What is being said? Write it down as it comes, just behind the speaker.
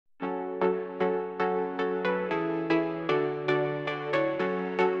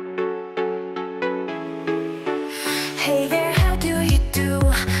Hey there, how do you do?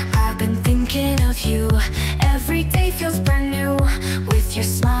 I've been thinking of you. Every day feels brand new, with your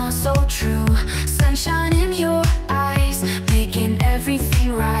smile so true. Sunshine in your eyes, making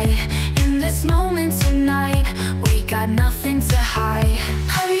everything right. In this moment tonight, we got nothing to hide.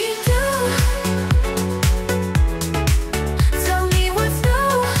 How do you do? Tell me what's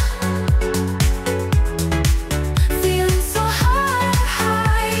new. Feeling so high,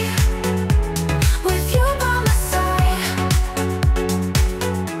 with you by my side.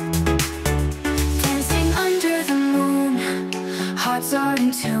 Dancing under the moon, hearts are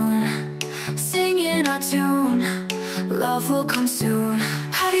in tune, singing our tune. Love will come soon.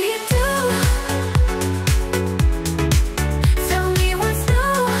 How do you do? Tell me what's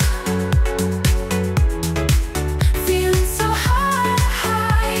new. Feeling so high,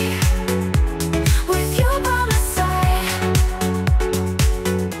 with you by my side.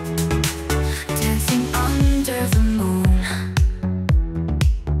 Dancing under the moon,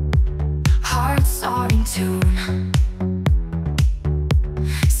 hearts are in tune,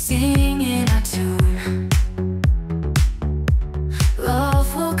 singing our tune.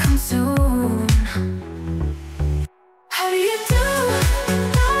 Love will come soon. How do you do?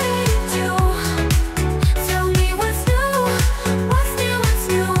 How do you do? Tell me what's new. What's new, what's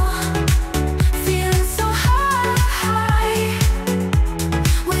new? Feeling so high,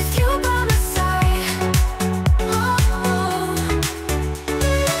 with you by my side.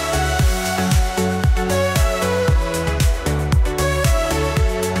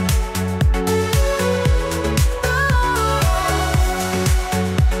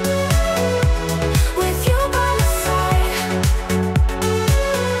 With you by my side.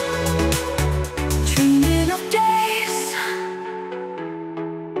 Dreaming of days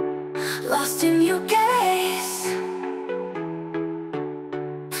lost in your gaze.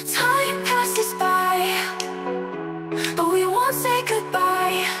 Time passes by, but we won't say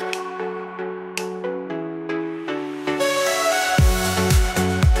goodbye.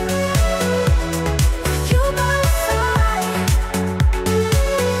 With you by my side.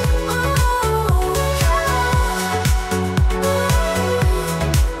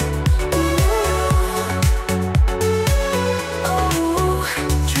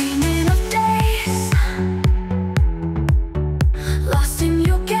 Dreaming of days lost in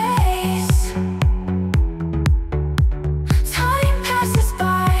your gaze. Time passes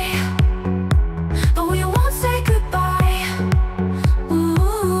by, but we won't say goodbye.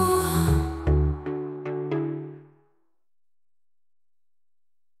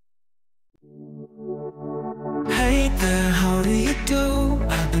 Hey there, how do you do?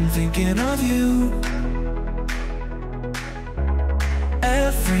 I've been thinking of you.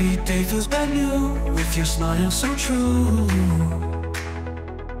 Every day feels brand new, with your smile so true.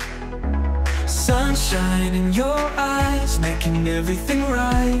 Sunshine in your eyes, making everything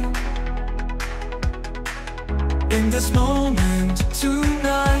right. In this moment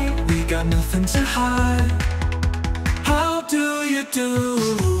tonight, we got nothing to hide. How do you do?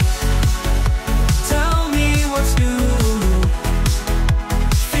 Tell me what's new.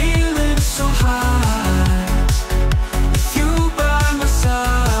 Feeling so high, with you by my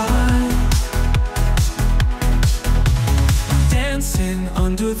side. Dancing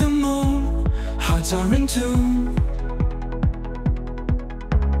under the moon, hearts are in tune,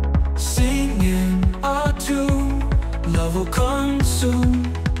 singing our tune. Love will come soon.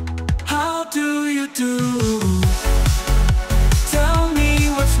 How do you do? Tell me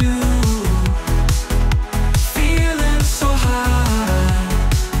what's new. Feeling so high,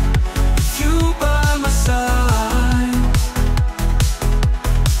 with you by my side.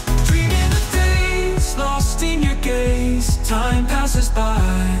 Dreaming of days lost in your gaze. Time passes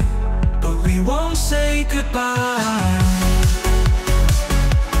by, but we won't say goodbye.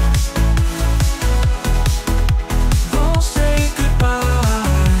 Won't say goodbye.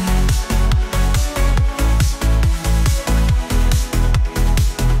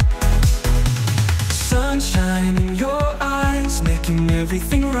 Sunshine in your eyes, making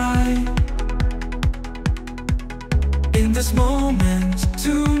everything right. In this moment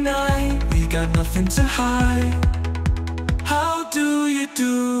tonight, we got nothing to hide. How do you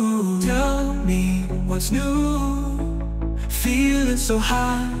do? Tell me what's new. Feeling so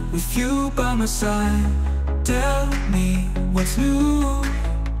high, with you by my side. Tell me what's new.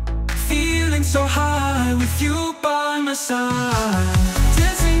 Feeling so high, with you by my side.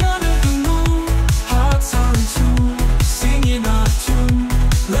 Dancing under the moon, hearts are in tune, singing our tune.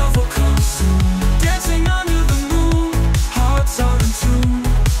 Love will come soon. Dancing under the moon, hearts are in tune,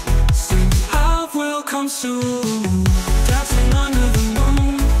 sing love will come soon. Dancing under the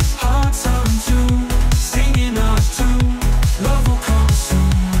moon, hearts are in tune, singing our tune.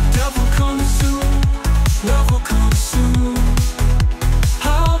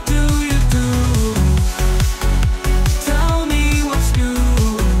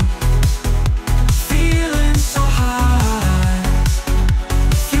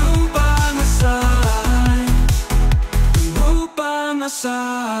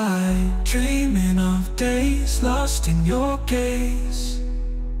 inside, dreaming of days lost in your gaze.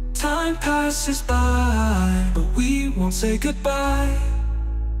 Time passes by, but we won't say goodbye.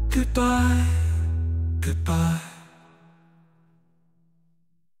 Goodbye, goodbye.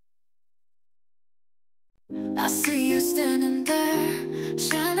 I see you standing there,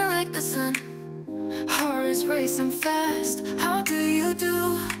 shining like the sun. Heart is racing fast, how do you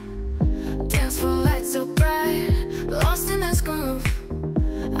do? Dance for lights so bright, lost in this groove.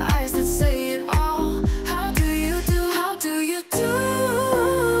 Eyes that say it all, how do you do? How do you do?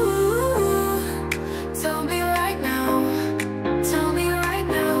 Tell me right now, tell me right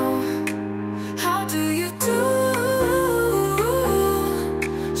now. How do you do?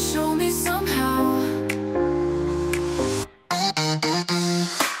 Show me somehow.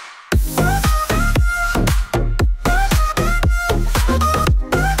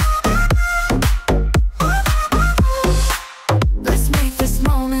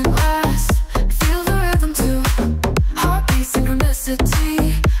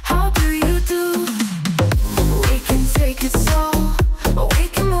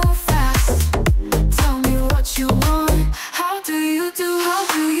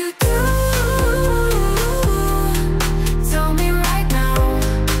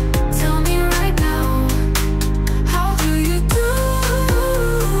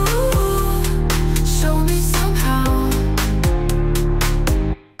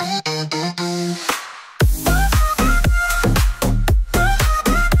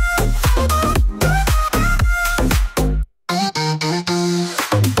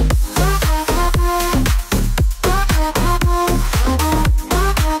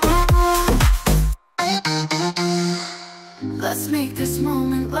 Let's make this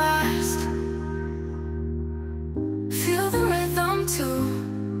moment last. Feel the rhythm too.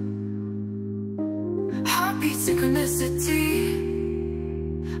 Heartbeat synchronicity.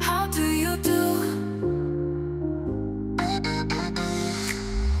 How do you do?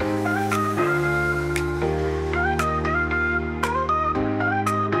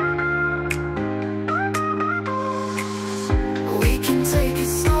 We can take it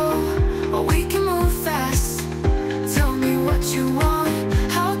slow, or we can move fast. Tell me what you want,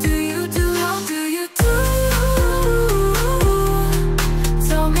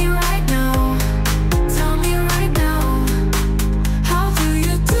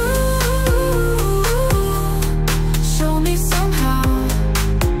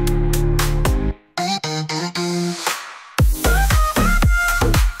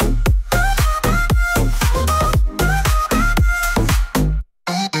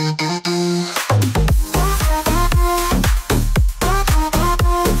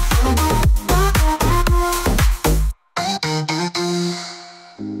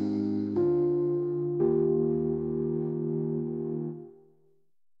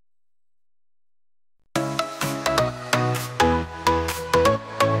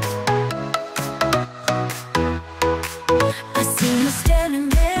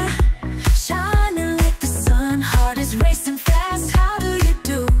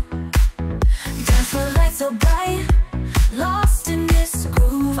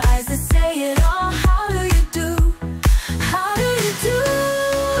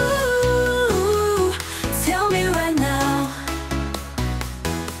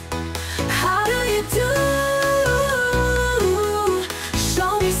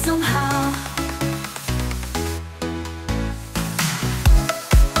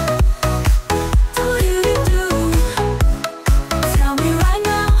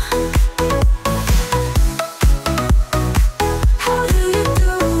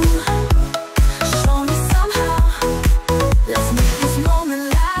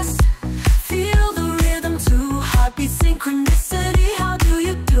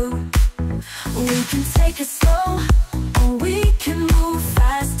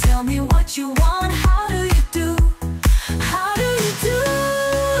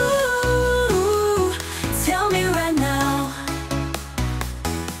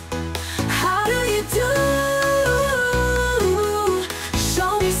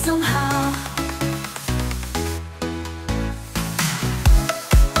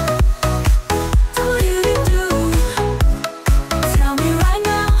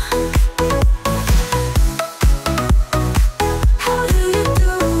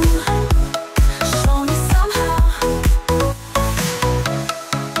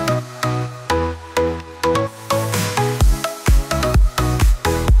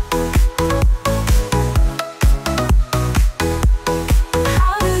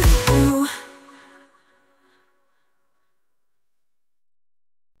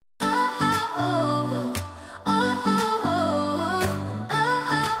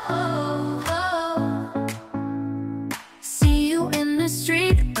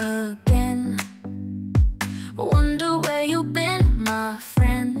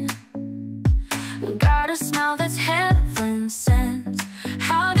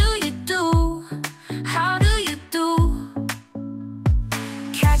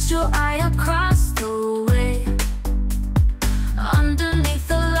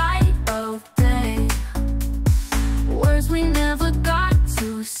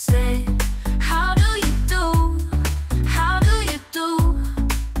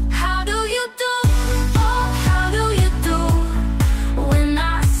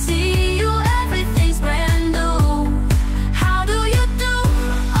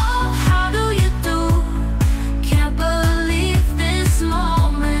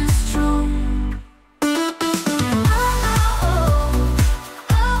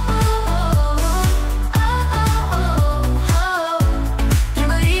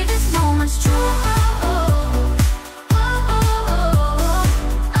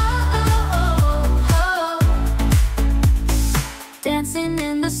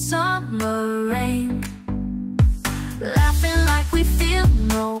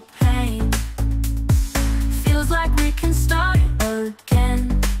 no pain. Feels like we can start again.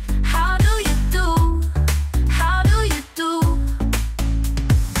 How do you do? How do you do?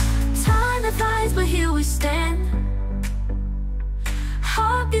 Time that flies, but here we stand.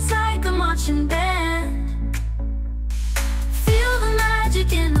 Heartbeats like a marching band. Feel the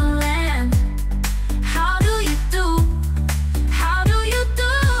magic in the land. How do you do? How do you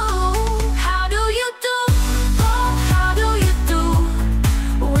do? How do you do? Oh, how do you do?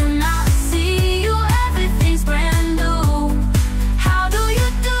 When I see you, everything's brand new. How do you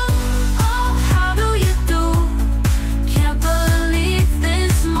do? Oh, how do you do? Can't believe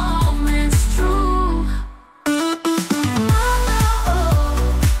this moment's true.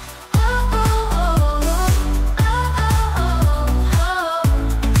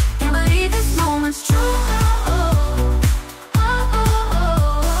 Can't believe this moment's true.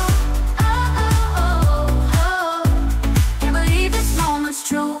 Can't believe this moment's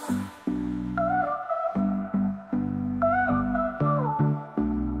true.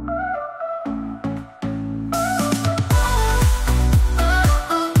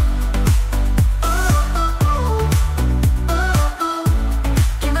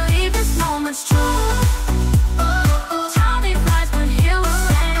 Can't believe this moment's true. Time flies, but here we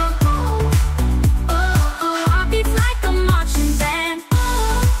stand. Heartbeats like a marching band.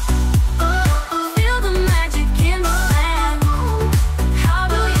 Feel the magic in the land. How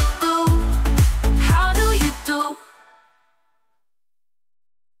do you do? How do you do?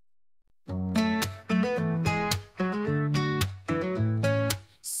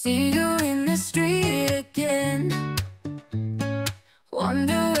 See you in the street again.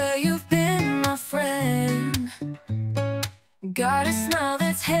 Wonder where you've been, my friend. Got a smile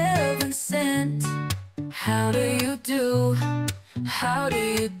that's heaven sent. How do you do? How do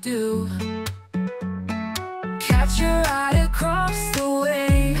you do? Catch your eye across the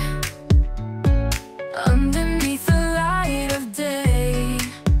way, underneath the light of day.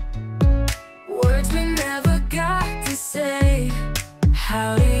 Words we never got to say.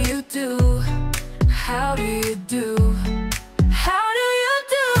 How do you do? How do you do? How do you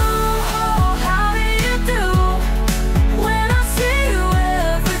do? Oh, how do you do? When I see you,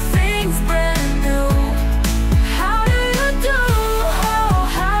 everything's brand new. How do you do? Oh,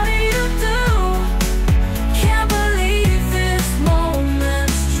 how do you do? Can't believe this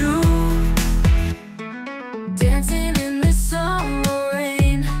moment's true. Dancing in the summer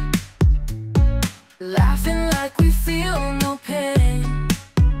rain, laughing like we feel no pain.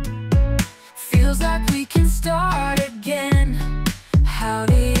 Feels like we can start again. How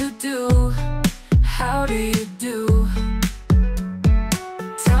do you do? How do you do?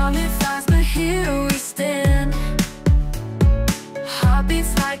 Time flies, but here we stand.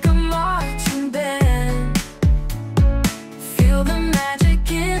 Heartbeats like a marching band. Feel the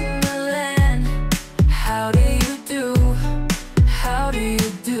magic in the land. How do you do? How do you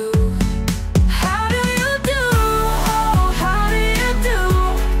do? How do you do? Oh, how do you do?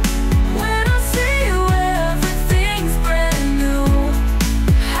 When I see you, everything's brand new.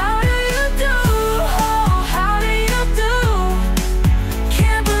 How do you do? Oh, how do you do?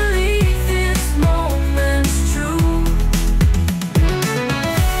 Can't believe this moment's true.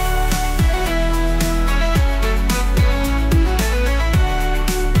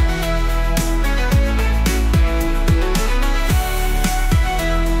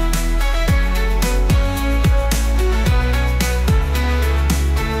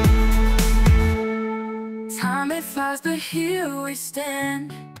 Time it flies, but here we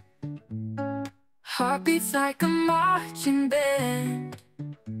stand. Heartbeats like a marching band.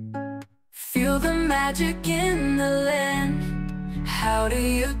 Feel the magic in the land. How do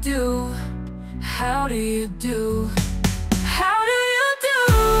you do? How do you do? How do you do?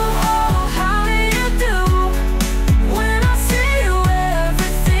 Oh, how do you do? When I see you,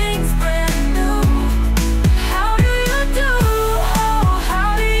 everything's brand new. How do you do? Oh, how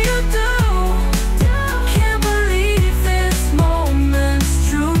do you do? Can't believe this moment's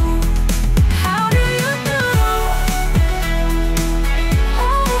true. How do you do?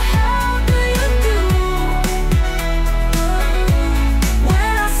 Oh, how do you do?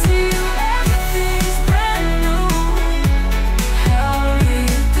 When I see you, everything's brand new. How do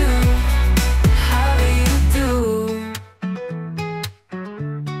you do? How do you do?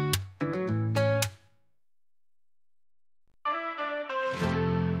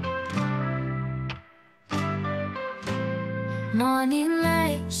 Morning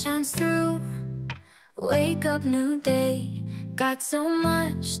light shines through. Wake up, new day. Got so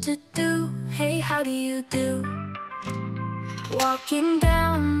much to do. Hey, how do you do? Walking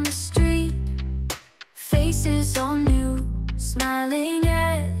down the street, faces all new. smiling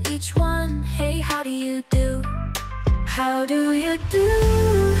at each one. Hey, how do you do? How do you do?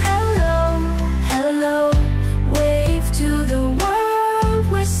 Hello, hello. Wave to the world,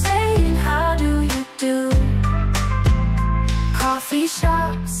 we're saying how do you do? Coffee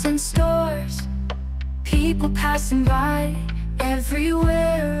shops and stores, people passing by,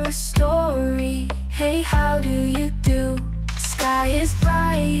 everywhere a story. Hey, how do you do? Sky is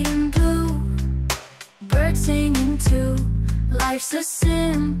bright and blue, birds singing too. Life's a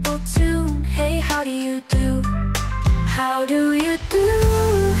simple tune. Hey, how do you do? How do you do?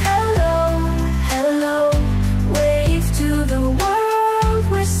 Hello, hello. Wave to the world,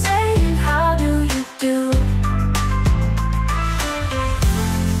 we're saying how do you do?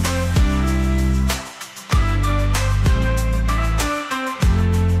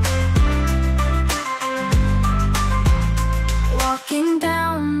 Walking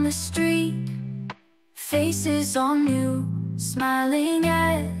down the street, faces all new, smiling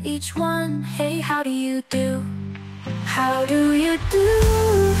at each one. Hey, how do you do? How do you do?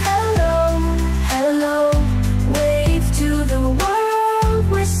 Hello, hello. Wave to the world,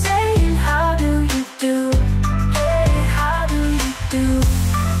 we're saying how do you do? Hey, how do you do?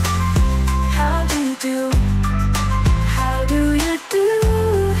 How do you do? How do you do?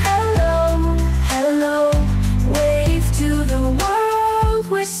 Hello, hello. Wave to the world,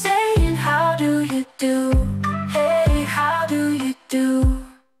 we're saying how do you do? Hey, how do you do?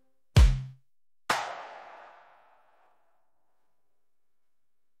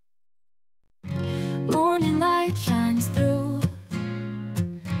 Morning light shines through,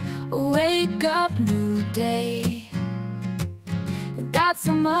 wake up, new day. Got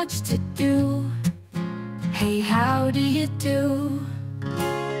so much to do. Hey, how do you do?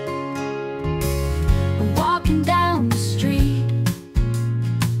 Walking down the street,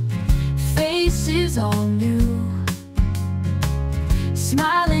 faces all new,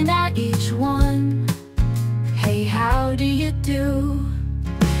 smiling at each one. Hey, how do you do?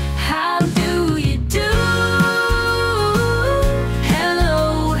 How do you do?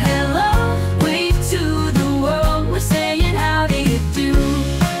 Hello, hello. Wave to the world, we're saying how do you do?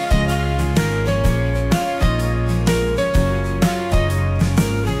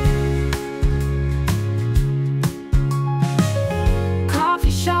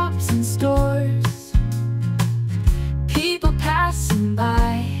 Coffee shops and stores, people passing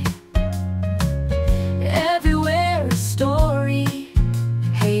by, everywhere a story.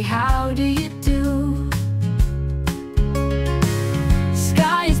 Hey, how do you do?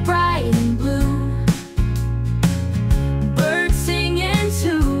 Sky is bright and blue, birds singing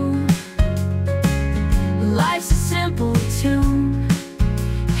too. Life's a simple tune.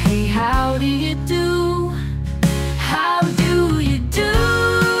 Hey, how do you do? How do you do?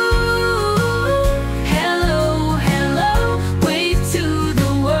 Hello, hello. Wave to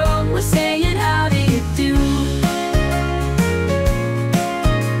the world, we're saying how do you do? How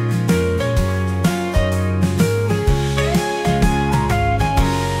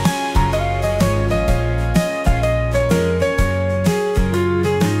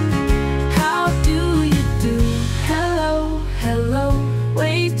do you do? Hello, hello.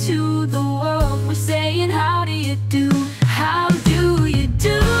 Wave to the world, we're saying how do you do? How do you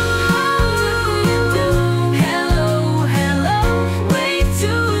do? Hello, hello. Wave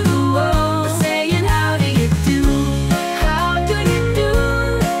to the world, we're saying how do you do? How do you do?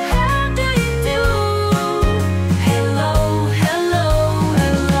 How do you do? Hello, hello,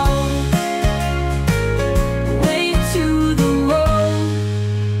 hello. Wave to the world,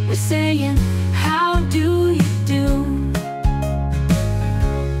 we're saying how do you do?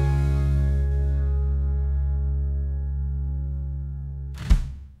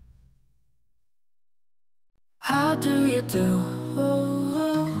 How do you do?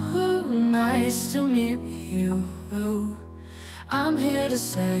 Nice to meet you. I'm here to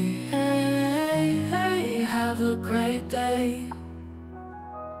say, hey, hey, have a great day.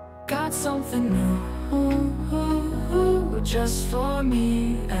 Got something new, just for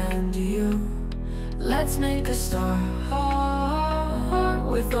me and you. Let's make a start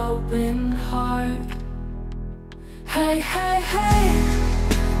with open heart. Hey, hey, hey,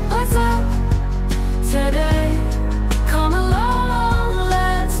 what's up today? Come along,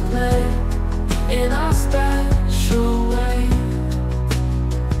 let's play in our special way.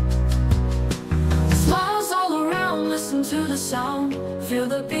 Smiles all around, listen to the sound, feel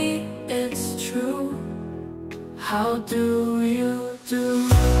the beat, it's true. How do you do?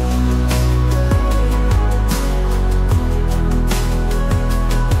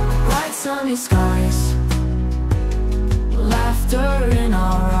 Bright sunny skies, laughter in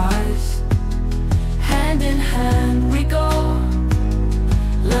our eyes, hand in hand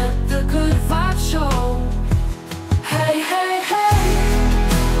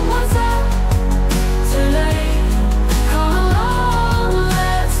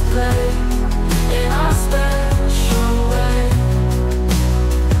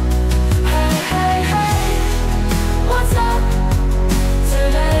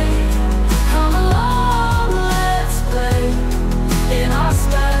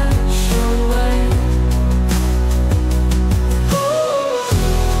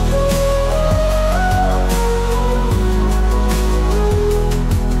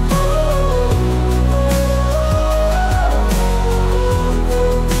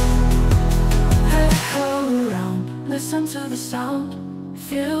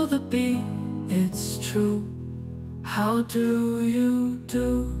Feel the beat, it's true. How do you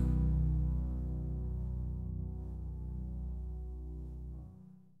do?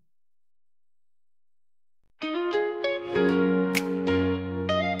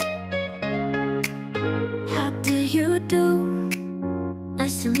 How do you do?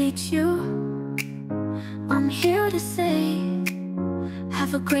 Nice to meet you. I'm here to say,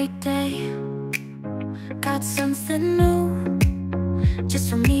 have a great day. Got something new, just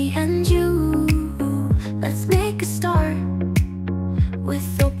for me and you. Let's make a start with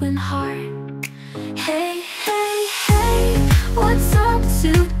open heart. Hey, hey, hey, what's up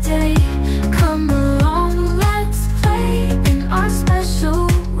today? Come along, let's play in our special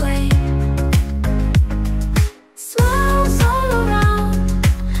way. Smiles all around,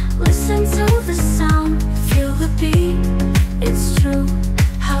 listen to the sound, feel the beat, it's true.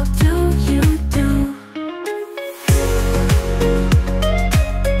 How do you do?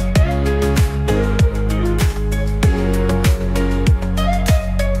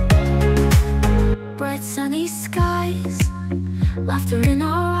 Bright sunny skies, laughter in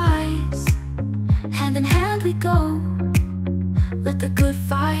our eyes. Hand in hand we go, let the good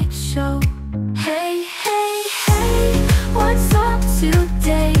vibes show. Hey, hey, hey, what's up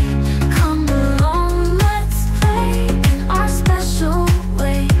today? Come along, let's play in our special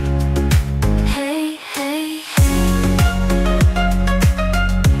way. Hey, hey, hey.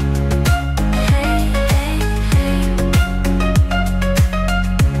 Hey, hey, hey.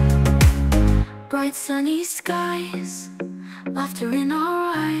 Bright sunny skies, laughter in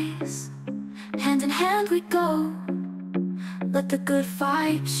our eyes. Hand in hand we go, let the good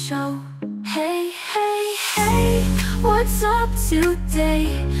vibes show. Hey, hey, hey, what's up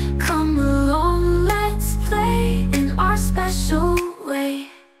today? Come along, let's play in our special way.